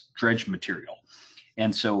evaluates dredge material.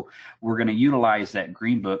 And so we're going to utilize that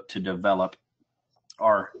Green Book to develop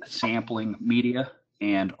our sampling media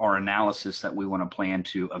and our analysis that we want to plan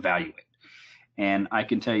to evaluate. And I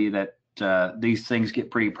can tell you that these things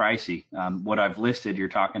get pretty pricey. What I've listed, you're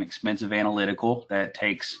talking expensive analytical that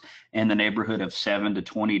takes in the neighborhood of 7 to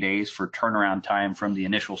 20 days for turnaround time from the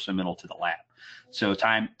initial submittal to the lab. So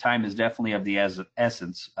time is definitely of the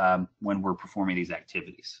essence when we're performing these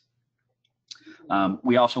activities.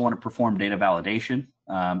 We also want to perform data validation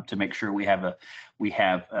to make sure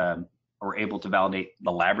we're able to validate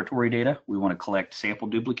the laboratory data. We want to collect sample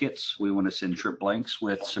duplicates. We want to send trip blanks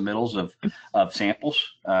with submittals of samples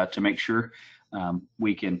to make sure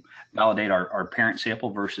we can validate our parent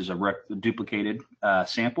sample versus a duplicated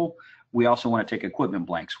sample. We also want to take equipment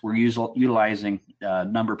blanks. We're utilizing a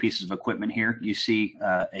number of pieces of equipment here. You see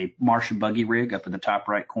a Martian buggy rig up in the top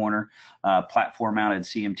right corner, platform mounted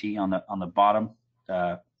CMT on the bottom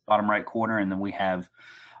right corner, and then we have,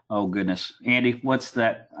 oh goodness, Andy, what's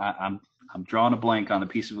that? I'm drawing a blank on the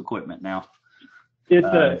piece of equipment now. It's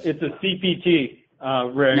a CPT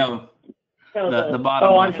rig. No, the bottom.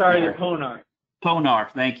 Oh, I'm sorry, the Ponar.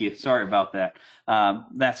 Ponar, thank you. Sorry about that.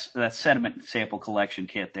 That's sediment sample collection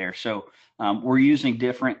kit there. So we're using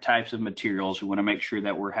different types of materials. We want to make sure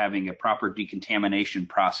that we're having a proper decontamination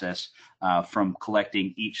process from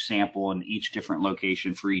collecting each sample in each different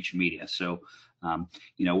location for each media. So,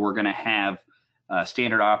 we're going to have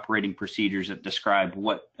standard operating procedures that describe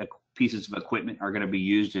what pieces of equipment are going to be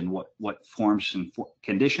used in what forms and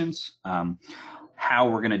conditions, how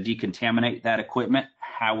we're going to decontaminate that equipment,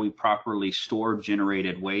 how we properly store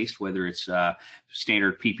generated waste, whether it's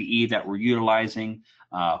standard PPE that we're utilizing,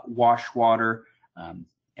 wash water,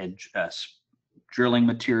 and drilling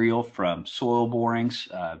material from soil borings,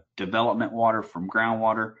 development water from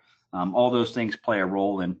groundwater. All those things play a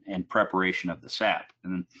role in preparation of the SAP.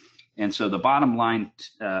 And so the bottom line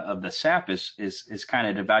of the SAP is kind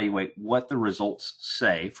of to evaluate what the results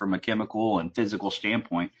say from a chemical and physical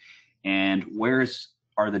standpoint, and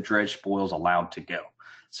are the dredge spoils allowed to go.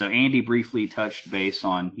 So Andy briefly touched base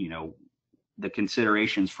on, the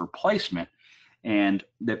considerations for placement, and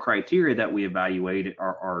the criteria that we evaluate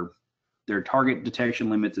are their target detection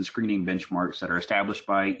limits and screening benchmarks that are established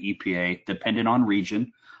by EPA, dependent on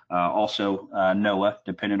region, also NOAA,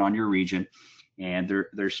 dependent on your region. And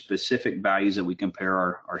there's specific values that we compare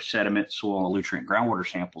our sediment, soil, and nutrient groundwater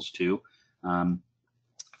samples to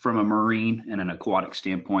from a marine and an aquatic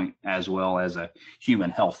standpoint, as well as a human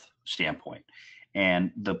health standpoint.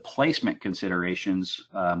 And the placement considerations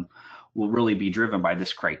will really be driven by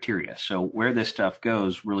this criteria. So where this stuff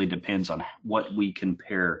goes really depends on what we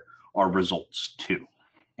compare our results to.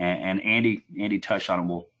 And Andy touched on it.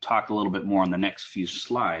 We'll talk a little bit more on the next few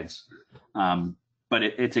slides. But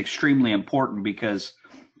it's extremely important because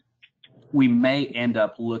we may end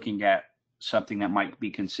up looking at something that might be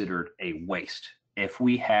considered a waste. If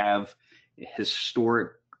we have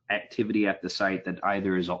historic activity at the site that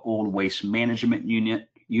either is an old waste management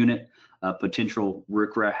unit, a potential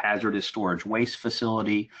RCRA hazardous storage waste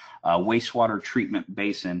facility, wastewater treatment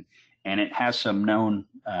basin, and it has some known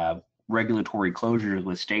regulatory closures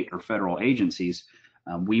with state or federal agencies,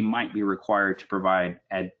 we might be required to provide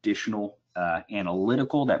additional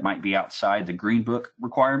analytical that might be outside the Green Book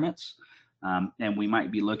requirements. And we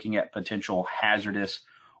might be looking at potential hazardous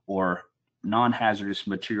or non-hazardous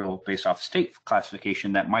material based off state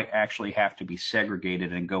classification that might actually have to be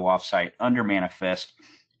segregated and go off-site under manifest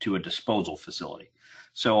to a disposal facility.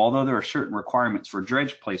 So although there are certain requirements for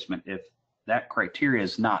dredge placement, if that criteria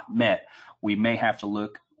is not met, we may have to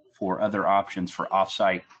look for other options for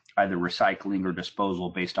off-site, either recycling or disposal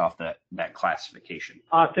based off that classification.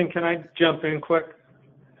 Austin, can I jump in quick?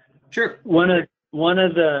 Sure. One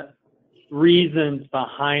of the reasons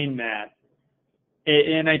behind that,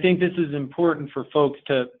 and I think this is important for folks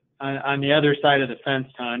to, on the other side of the fence,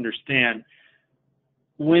 to understand,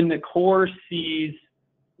 when the Corps sees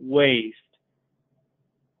waste,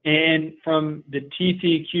 and from the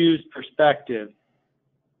TCQ's perspective,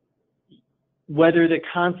 whether the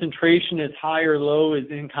concentration is high or low is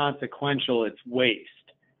inconsequential, it's waste.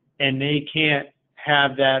 And they can't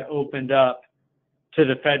have that opened up to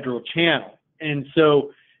the federal channel. And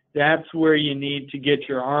so that's where you need to get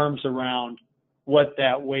your arms around what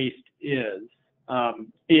that waste is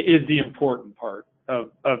the important part of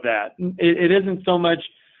that. It isn't so much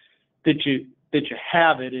that you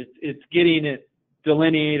have it, it's getting it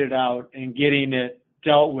delineated out and getting it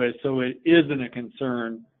dealt with so it isn't a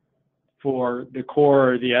concern for the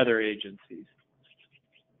Corps or the other agencies.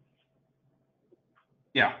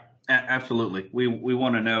 Yeah, absolutely. We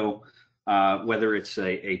want to know whether it's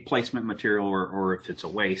a placement material or if it's a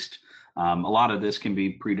waste. A lot of this can be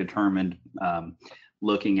predetermined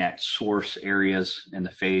looking at source areas in the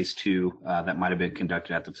phase 2 that might have been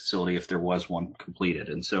conducted at the facility if there was one completed.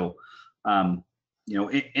 And so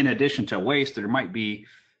in addition to waste, there might be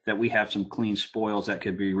that we have some clean spoils that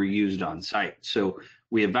could be reused on site. So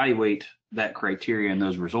we evaluate that criteria and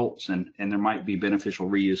those results, and there might be beneficial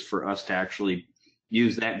reuse for us to actually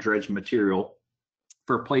use that dredged material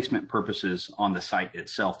for placement purposes on the site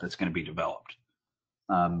itself that's going to be developed.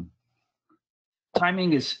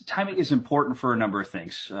 Timing is important for a number of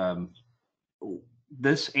things.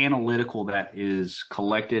 This analytical that is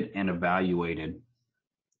collected and evaluated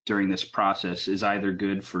during this process is either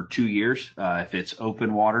good for 2 years if it's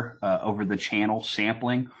open water over the channel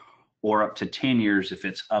sampling, or up to 10 years if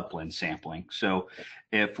it's upland sampling. So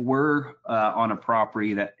if we're on a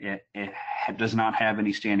property that it does not have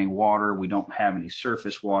any standing water, we don't have any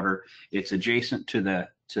surface water, it's adjacent to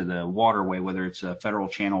the waterway, whether it's a federal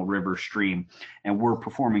channel, river, stream, and we're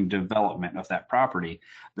performing development of that property,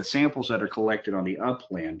 the samples that are collected on the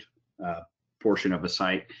upland portion of a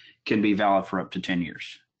site can be valid for up to 10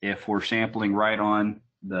 years. If we're sampling right on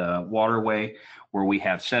the waterway where we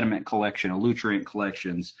have sediment collection and nutrient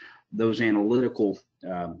collections, those analytical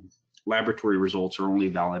laboratory results are only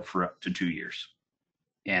valid for up to 2 years.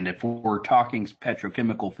 And if we're talking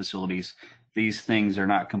petrochemical facilities, these things are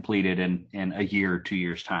not completed in a year or 2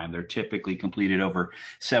 years' time. They're typically completed over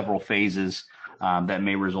several phases that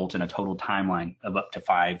may result in a total timeline of up to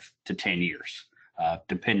 5 to 10 years,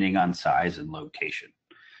 depending on size and location.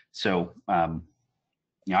 So,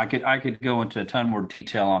 I could go into a ton more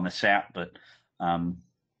detail on the SAP, but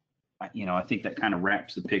I think that kind of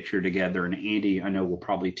wraps the picture together. And Andy, I know we'll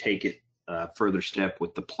probably take it a further step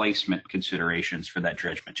with the placement considerations for that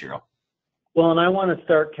dredge material. Well, and I want to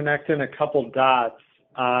start connecting a couple dots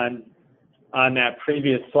on that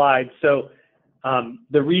previous slide. So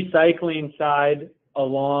the recycling side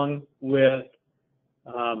along with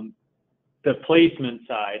the placement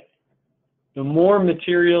side, the more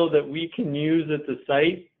material that we can use at the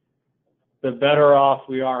site, the better off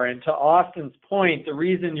we are. And to Austin's point, the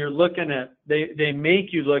reason you're looking at, they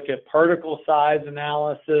make you look at particle size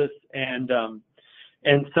analysis and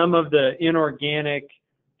some of the inorganic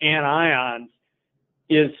anions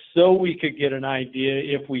is so we could get an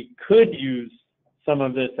idea if we could use some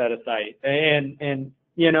of this at a site. And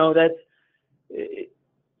that's,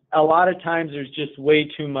 a lot of times there's just way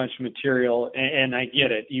too much material, and I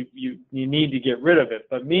get it. You need to get rid of it.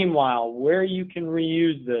 But meanwhile, where you can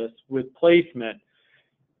reuse this with placement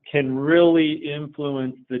can really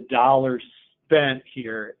influence the dollars spent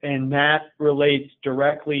here, and that relates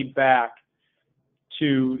directly back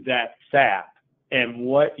to that SAP and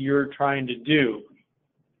what you're trying to do.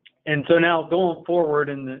 And so now going forward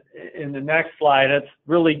in the next slide, let's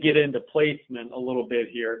really get into placement a little bit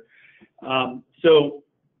here. So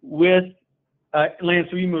with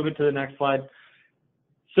Lance, will you move it to the next slide?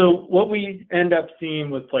 So what we end up seeing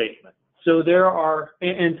with placement. So there are,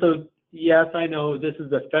 and so yes, I know this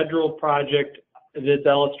is a federal project that's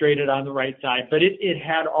illustrated on the right side, but it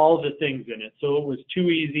had all the things in it. So it was too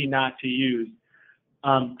easy not to use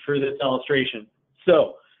for this illustration.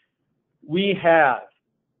 So we have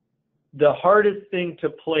the hardest thing to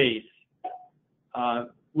place,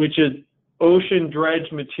 which is ocean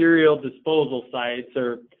dredge material disposal sites,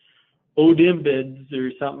 or ODIMBIDs,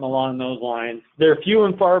 or something along those lines. They're few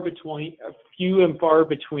and far between.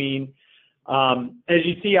 As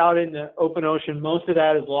you see out in the open ocean, most of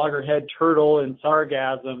that is loggerhead turtle and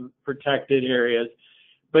sargassum protected areas,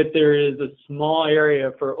 but there is a small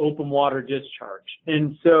area for open water discharge.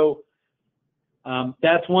 And so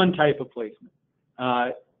that's one type of placement.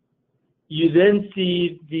 You then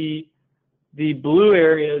see the blue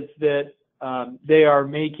areas that they are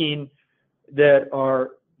making that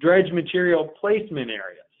are dredge material placement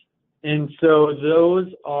areas. And so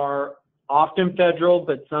those are often federal,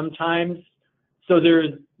 but sometimes, so there's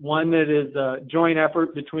one that is a joint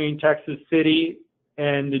effort between Texas City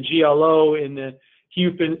and the GLO in the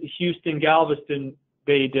Houston-Galveston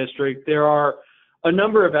Bay District. There are a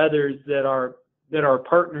number of others that are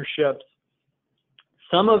partnerships.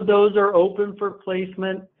 Some of those are open for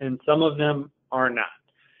placement and some of them are not.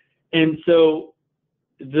 And so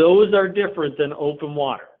those are different than open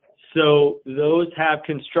water. So those have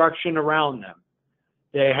construction around them.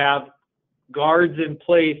 They have guards in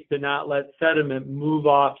place to not let sediment move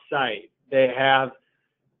off site. They have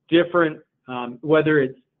different, whether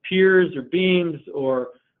it's piers or beams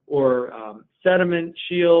or sediment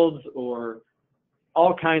shields or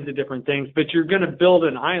all kinds of different things, but you're going to build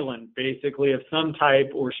an island basically of some type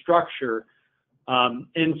or structure.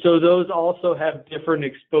 And so those also have different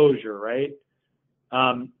exposure, right?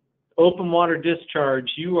 Open water discharge,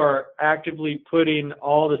 you are actively putting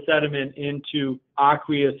all the sediment into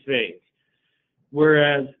aqueous phase.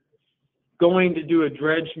 Whereas going to do a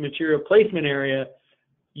dredged material placement area,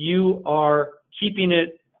 you are keeping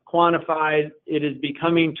it quantified, it is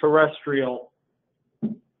becoming terrestrial,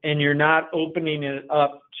 and you're not opening it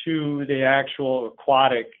up to the actual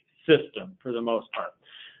aquatic system for the most part.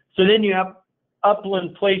 So then you have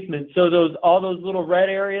upland placement. So all those little red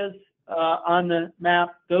areas on the map,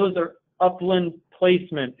 those are upland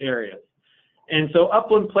placement areas. And so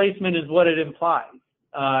upland placement is what it implies.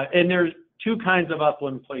 And there's two kinds of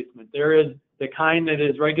upland placement. There is the kind that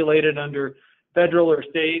is regulated under federal or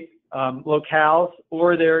state locales,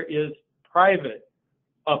 or there is private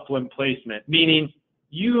upland placement, meaning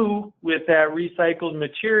you, with that recycled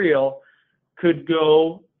material, could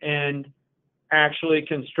go and actually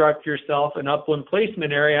construct yourself an upland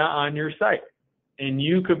placement area on your site, and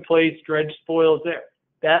you could place dredged spoils there.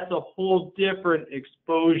 That's a whole different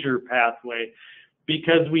exposure pathway,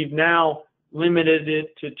 because we've now limited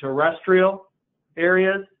it to terrestrial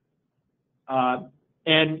areas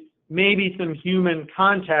and maybe some human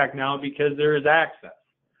contact now, because there is access.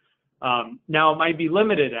 Now it might be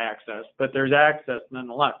limited access, but there's access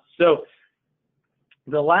nonetheless. So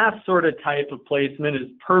the last sort of type of placement is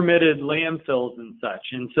permitted landfills and such.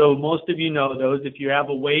 And so most of you know those if you have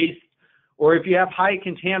a waste or if you have high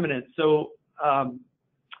contaminants. So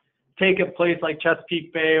take a place like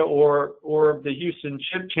Chesapeake Bay or the Houston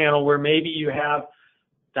Ship Channel, where maybe you have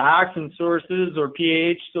dioxin sources or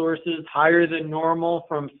pH sources higher than normal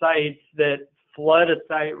from sites that flood a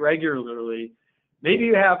site regularly. Maybe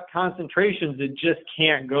you have concentrations that just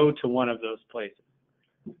can't go to one of those places.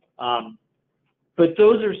 But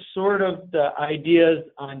those are sort of the ideas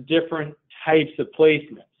on different types of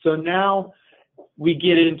placement. So now we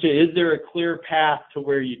get into, is there a clear path to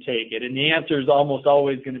where you take it? And the answer is almost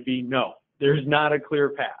always going to be no. There's not a clear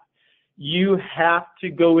path. You have to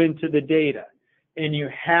go into the data, and you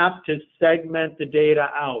have to segment the data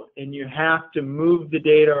out, and you have to move the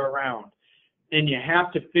data around, and you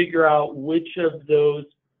have to figure out which of those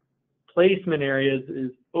placement areas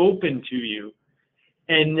is open to you,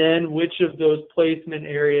 and then which of those placement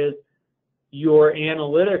areas your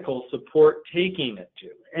analytical support taking it to.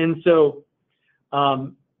 And so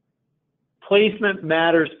placement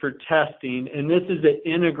matters for testing, and this is an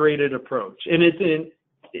integrated approach, and it's an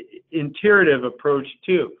iterative approach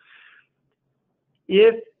too.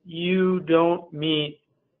 If you don't meet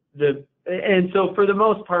and so for the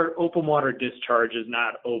most part, open water discharge is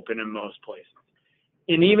not open in most places.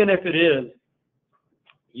 And even if it is,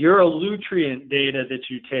 your elutrient data that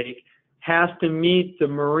you take has to meet the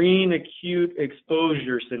marine acute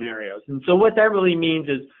exposure scenarios. And so what that really means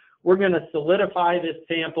is we're going to solidify this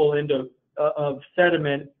sample of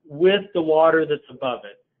sediment with the water that's above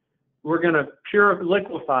it. We're going to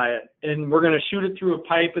liquefy it, and we're going to shoot it through a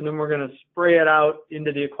pipe, and then we're going to spray it out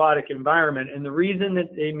into the aquatic environment. And the reason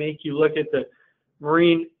that they make you look at the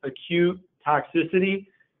marine acute toxicity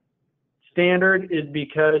standard is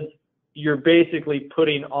because you're basically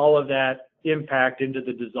putting all of that impact into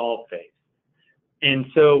the dissolve phase. And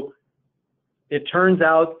so it turns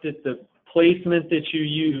out that the placement that you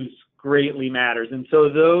use greatly matters. And so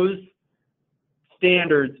those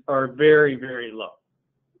standards are very, very low.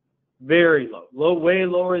 Very low, way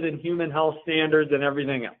lower than human health standards and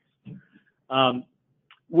everything else.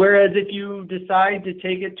 Whereas if you decide to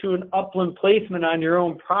take it to an upland placement on your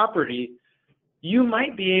own property, you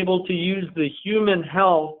might be able to use the human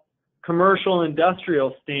health commercial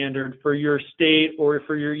industrial standard for your state or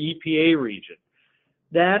for your EPA region.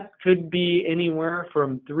 That could be anywhere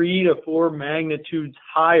from 3 to 4 magnitudes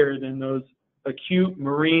higher than those acute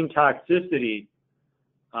marine toxicity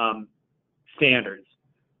standards.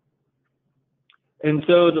 And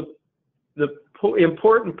so the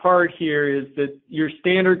important part here is that your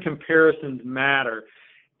standard comparisons matter,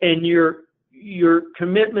 and your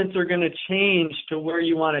commitments are going to change to where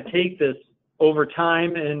you want to take this over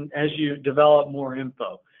time and as you develop more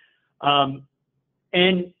info.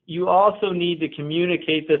 And you also need to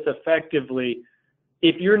communicate this effectively.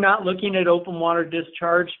 If you're not looking at open water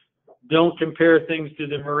discharge, don't compare things to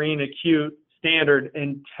the marine acute standard,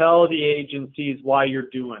 and tell the agencies why you're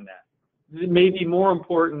doing that. It may be more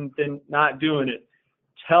important than not doing it.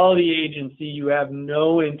 Tell the agency you have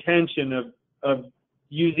no intention of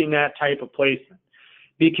using that type of placement,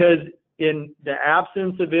 because in the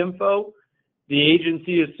absence of info, the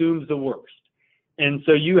agency assumes the worst. And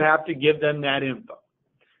so you have to give them that info.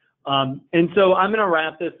 And so I'm going to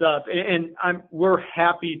wrap this up, and we're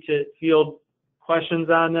happy to field questions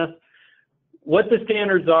on this. What the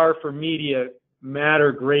standards are for media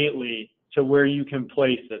matter greatly to where you can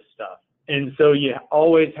place this stuff. And so you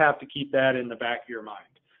always have to keep that in the back of your mind.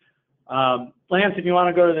 Lance, if you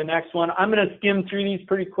want to go to the next one, I'm going to skim through these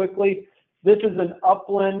pretty quickly. This is an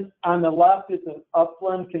upland. On the left, it's an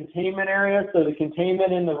upland containment area. So the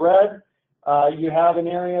containment in the red, you have an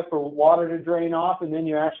area for water to drain off, and then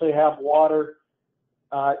you actually have water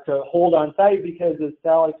to hold on site, because as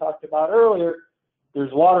Sally talked about earlier,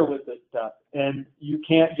 there's water with this stuff, and you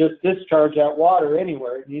can't just discharge that water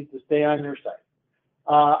anywhere. It needs to stay on your site.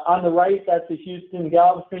 On the right, that's the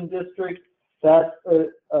Houston-Galveston district. That's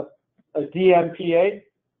a DMPA.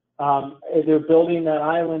 They're building that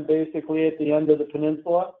island basically at the end of the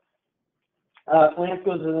peninsula. Lance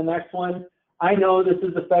goes to the next one. I know this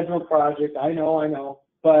is a federal project. I know,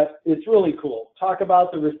 but it's really cool. Talk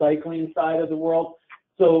about the recycling side of the world.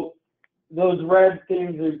 So those red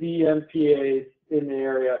things are DMPAs in the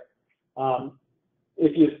area.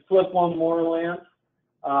 If you flip one more, Lance,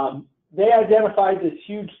 they identified this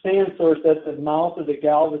huge sand source at the mouth of the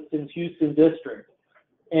Galveston-Houston district.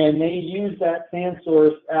 And they use that sand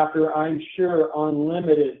source after, I'm sure,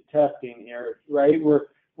 unlimited testing here, right?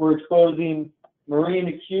 We're exposing marine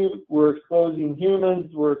acute, we're exposing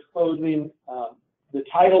humans, we're exposing the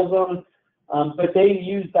tidal zone, but they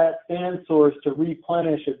use that sand source to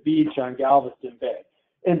replenish a beach on Galveston Bay.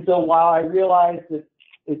 And so while I realize that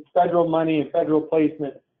it's federal money and federal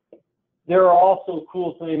placement, there are also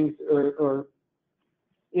cool things or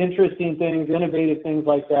interesting things, innovative things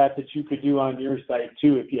like that that you could do on your site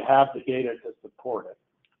too if you have the data to support it.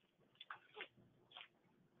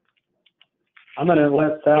 I'm going to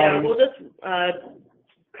let Sally. Yeah, we'll just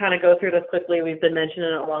kind of go through this quickly. We've been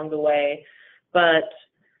mentioning it along the way, but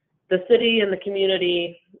the city and the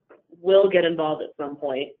community will get involved at some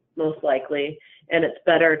point, most likely, and it's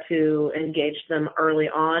better to engage them early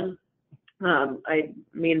on. I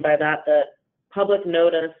mean by that public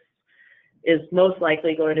notice is most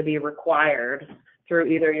likely going to be required through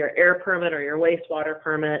either your air permit or your wastewater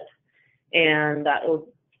permit, and that will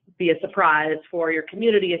be a surprise for your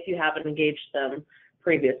community if you haven't engaged them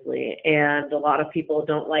previously. And a lot of people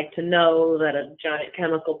don't like to know that a giant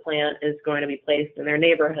chemical plant is going to be placed in their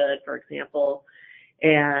neighborhood, for example,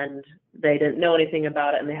 and they didn't know anything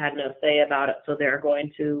about it and they had no say about it. So they're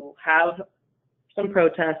going to have some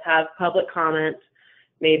protests, have public comment,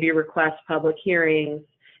 maybe request public hearings,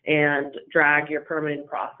 and drag your permitting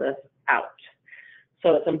process out.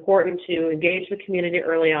 So it's important to engage the community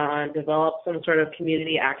early on, develop some sort of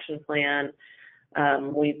community action plan.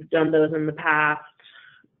 We've done those in the past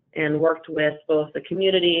and worked with both the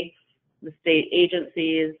community, the state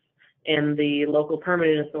agencies, and the local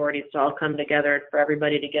permitting authorities to all come together for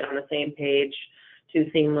everybody to get on the same page to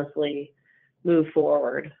seamlessly move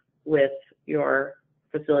forward with your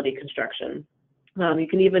facility construction. You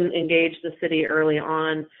can even engage the city early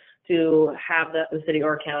on to have the city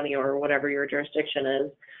or county or whatever your jurisdiction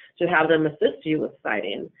is, to have them assist you with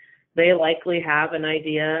siting. They likely have an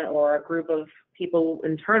idea or a group of people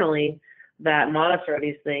internally that monitor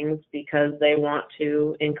these things because they want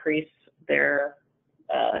to increase their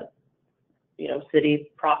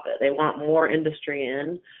city profit. They want more industry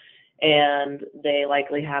in, and they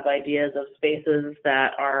likely have ideas of spaces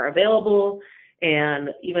that are available and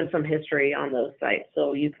even some history on those sites.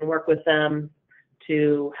 So you can work with them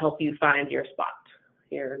to help you find your spot,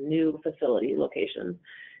 your new facility location.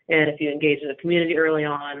 And if you engage in the community early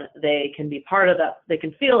on, they can be part of that. They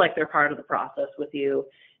can feel like they're part of the process with you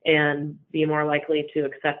and be more likely to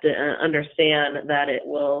accept it and understand that it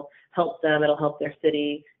will help them. It'll help their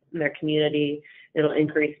city and their community. It'll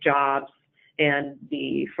increase jobs and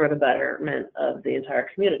be for the betterment of the entire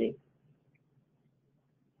community.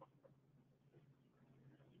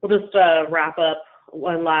 We'll just wrap up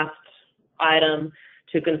one last item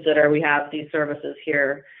to consider. We have these services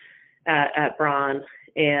here at Braun,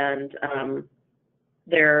 and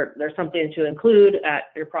there's something to include at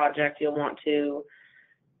your project. You'll want to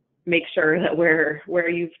make sure that where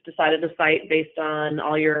you've decided to site based on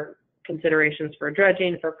all your considerations for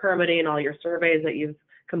dredging, for permitting, all your surveys that you've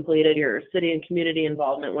completed, your city and community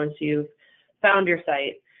involvement. Once you've found your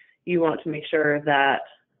site, you want to make sure that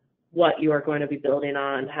what you are going to be building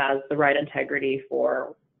on has the right integrity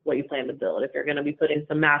for what you plan to build. If you're going to be putting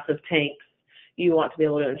some massive tanks, you want to be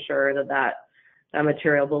able to ensure that that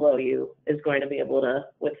material below you is going to be able to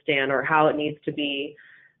withstand, or how it needs to be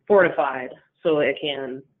fortified so it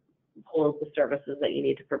can hold the services that you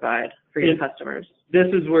need to provide for your customers. This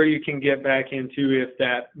is where you can get back into if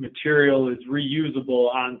that material is reusable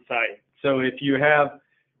on site. So if you have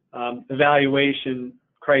evaluation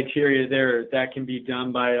criteria there, that can be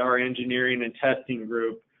done by our engineering and testing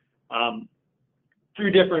group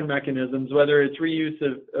through different mechanisms, whether it's reuse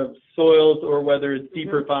of soils or whether it's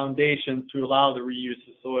deeper foundations to allow the reuse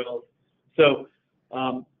of soils. So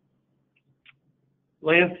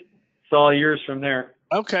Lance, it's all yours from there.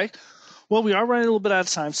 Okay. Well, we are running a little bit out of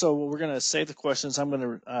time, so we're going to save the questions. I'm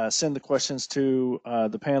going to send the questions to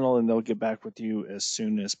the panel, and they'll get back with you as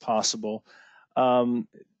soon as possible.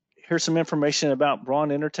 Here's some information about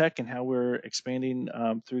Braun Intertech and how we're expanding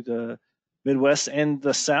through the Midwest and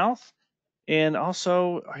the South. And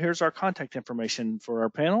also, here's our contact information for our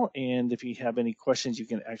panel. And if you have any questions, you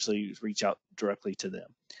can actually reach out directly to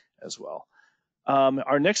them as well.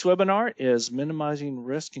 Our next webinar is minimizing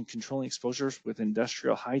risk and controlling exposures with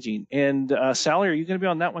industrial hygiene. And Sally, are you going to be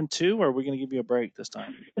on that one too, or are we going to give you a break this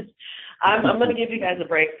time? I'm going to give you guys a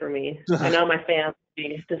break for me. I know my fans will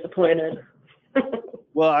be disappointed.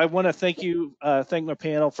 Well, I want to thank you, thank my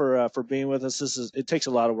panel for being with us. It takes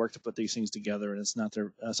a lot of work to put these things together, and it's not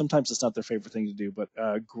their sometimes it's not their favorite thing to do. But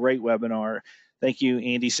great webinar. Thank you,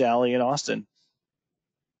 Andy, Sally, and Austin.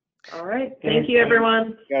 All right. Thank you,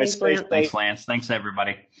 everyone. Guys, Thanks, Lance. Thanks, Lance. Thanks,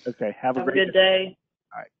 everybody. Okay. Have a good day.